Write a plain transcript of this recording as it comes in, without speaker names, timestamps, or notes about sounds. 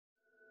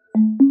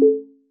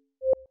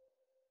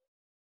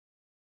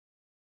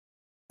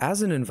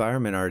As an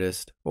environment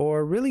artist,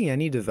 or really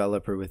any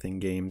developer within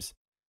games,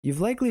 you've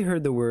likely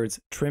heard the words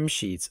trim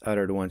sheets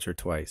uttered once or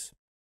twice.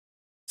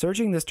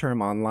 Searching this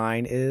term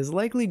online is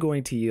likely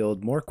going to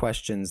yield more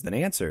questions than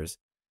answers,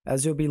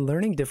 as you'll be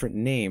learning different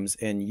names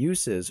and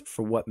uses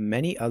for what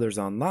many others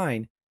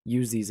online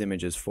use these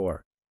images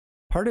for.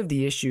 Part of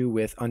the issue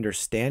with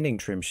understanding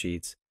trim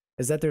sheets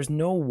is that there's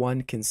no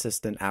one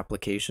consistent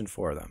application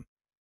for them,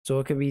 so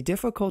it can be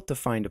difficult to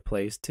find a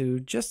place to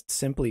just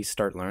simply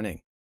start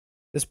learning.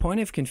 This point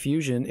of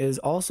confusion is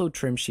also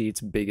trim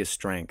sheets' biggest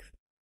strength.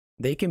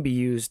 They can be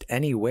used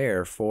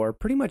anywhere for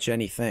pretty much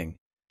anything,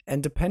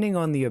 and depending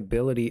on the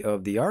ability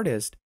of the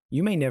artist,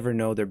 you may never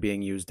know they're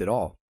being used at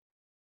all.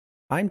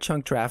 I'm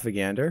Chunk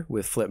Traffigander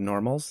with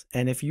FlippedNormals,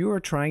 and if you are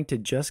trying to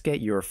just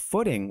get your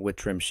footing with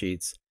trim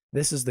sheets,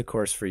 this is the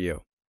course for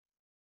you.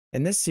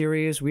 In this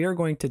series, we are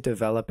going to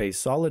develop a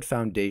solid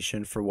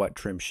foundation for what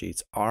trim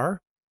sheets are,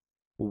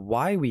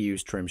 why we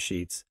use trim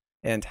sheets,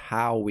 and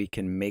how we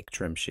can make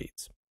trim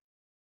sheets.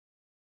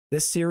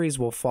 This series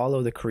will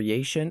follow the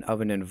creation of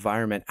an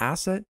environment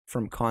asset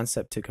from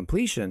concept to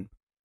completion,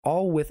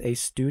 all with a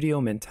studio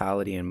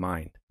mentality in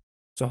mind.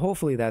 So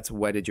hopefully that's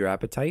whetted your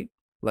appetite.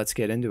 Let's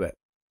get into it.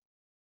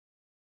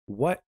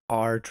 What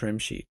are trim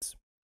sheets?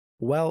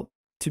 Well,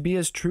 to be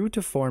as true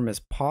to form as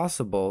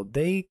possible,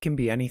 they can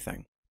be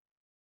anything.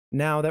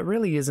 Now, that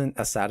really isn't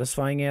a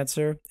satisfying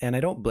answer, and I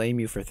don't blame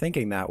you for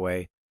thinking that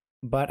way,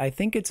 but I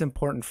think it's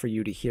important for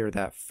you to hear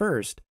that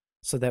first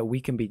so that we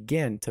can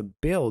begin to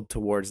build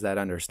towards that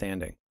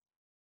understanding.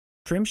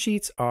 Trim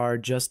sheets are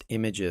just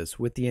images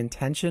with the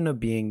intention of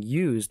being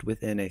used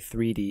within a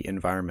 3D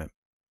environment.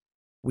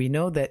 We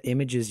know that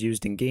images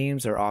used in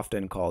games are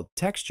often called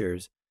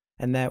textures,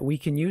 and that we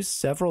can use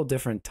several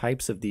different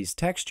types of these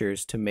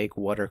textures to make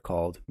what are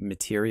called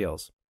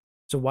materials.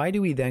 So why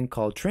do we then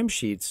call trim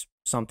sheets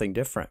something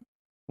different?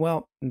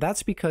 Well,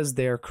 that's because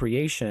their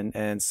creation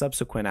and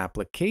subsequent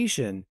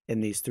application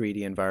in these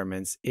 3D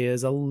environments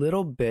is a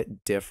little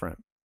bit different.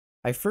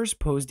 I first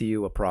pose to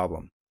you a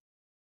problem.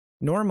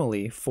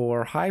 Normally,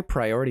 for high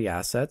priority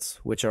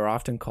assets, which are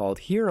often called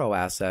hero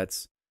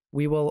assets,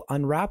 we will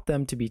unwrap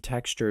them to be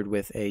textured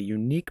with a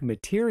unique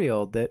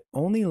material that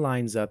only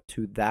lines up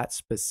to that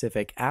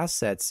specific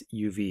asset's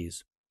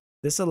UVs.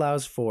 This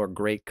allows for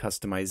great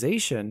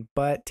customization,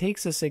 but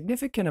takes a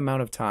significant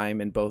amount of time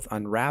in both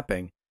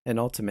unwrapping and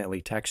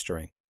ultimately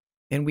texturing.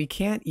 And we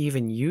can't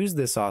even use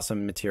this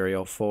awesome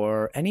material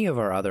for any of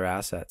our other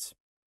assets.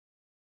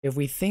 If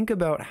we think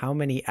about how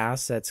many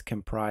assets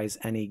comprise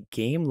any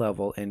game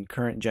level in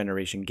current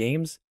generation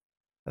games,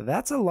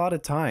 that's a lot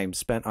of time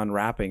spent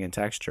unwrapping and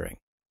texturing.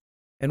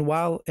 And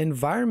while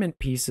environment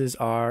pieces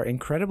are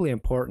incredibly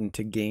important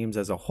to games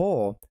as a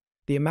whole,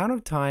 the amount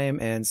of time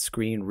and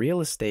screen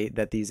real estate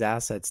that these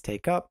assets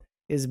take up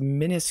is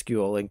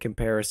minuscule in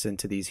comparison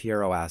to these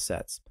hero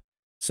assets.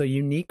 So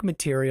unique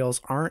materials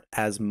aren't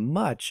as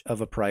much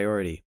of a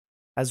priority.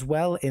 As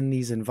well, in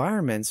these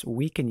environments,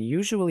 we can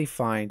usually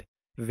find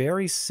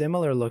very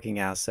similar looking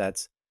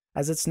assets,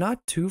 as it's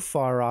not too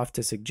far off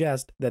to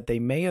suggest that they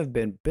may have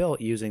been built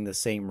using the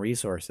same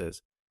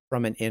resources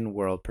from an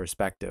in-world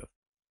perspective.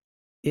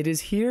 It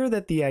is here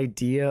that the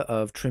idea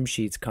of trim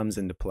sheets comes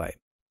into play.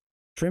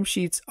 Trim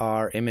sheets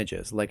are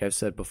images, like I've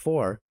said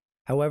before.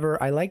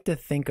 However, I like to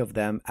think of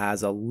them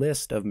as a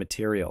list of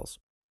materials.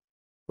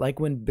 Like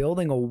when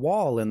building a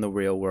wall in the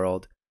real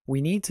world,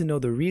 we need to know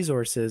the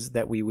resources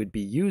that we would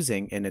be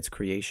using in its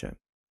creation.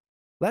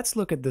 Let's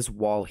look at this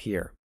wall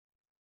here.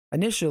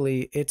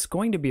 Initially, it's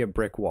going to be a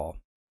brick wall.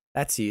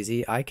 That's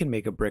easy, I can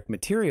make a brick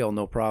material,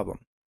 no problem.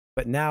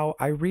 But now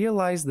I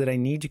realize that I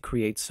need to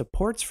create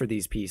supports for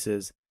these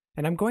pieces,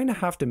 and I'm going to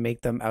have to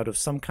make them out of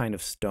some kind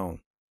of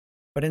stone.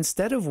 But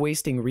instead of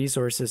wasting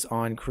resources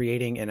on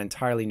creating an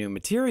entirely new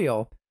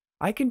material,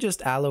 I can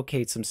just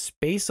allocate some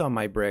space on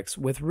my bricks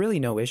with really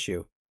no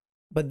issue.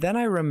 But then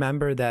I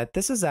remember that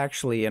this is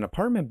actually an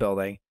apartment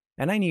building,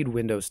 and I need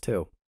windows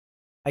too.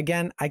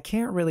 Again, I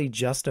can't really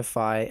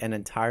justify an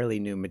entirely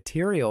new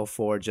material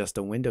for just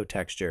a window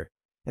texture,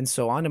 and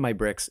so onto my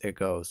bricks it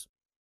goes.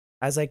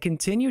 As I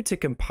continue to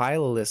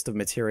compile a list of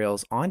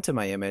materials onto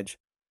my image,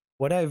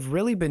 what I've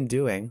really been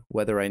doing,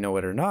 whether I know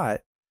it or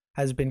not,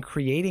 has been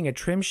creating a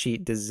trim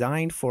sheet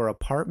designed for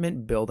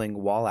apartment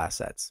building wall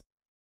assets.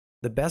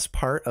 The best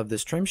part of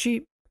this trim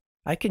sheet?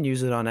 I can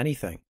use it on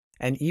anything,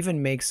 and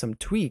even make some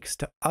tweaks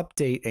to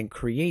update and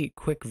create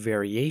quick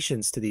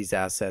variations to these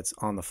assets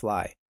on the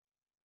fly.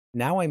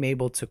 Now I'm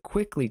able to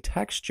quickly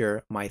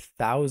texture my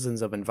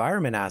thousands of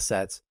environment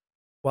assets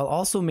while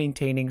also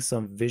maintaining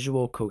some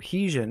visual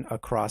cohesion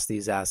across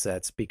these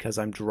assets because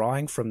I'm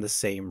drawing from the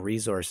same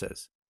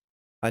resources.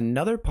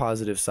 Another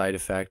positive side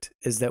effect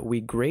is that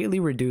we greatly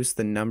reduce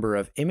the number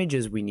of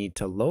images we need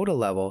to load a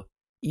level,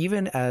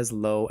 even as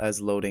low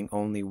as loading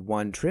only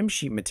one trim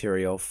sheet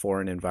material for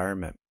an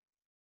environment.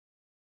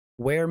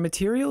 Where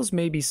materials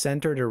may be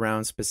centered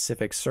around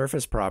specific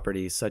surface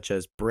properties such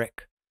as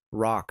brick,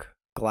 rock,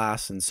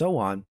 glass, and so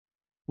on,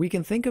 We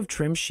can think of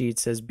trim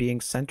sheets as being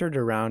centered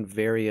around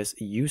various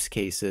use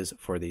cases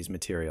for these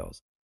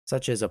materials,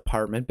 such as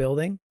apartment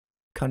building,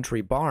 country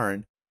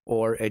barn,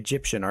 or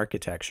Egyptian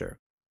architecture.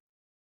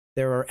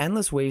 There are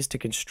endless ways to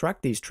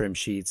construct these trim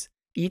sheets,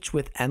 each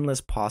with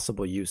endless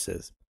possible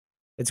uses.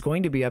 It's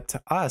going to be up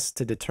to us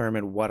to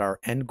determine what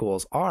our end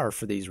goals are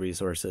for these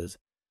resources,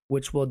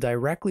 which will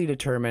directly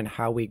determine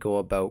how we go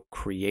about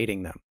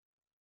creating them.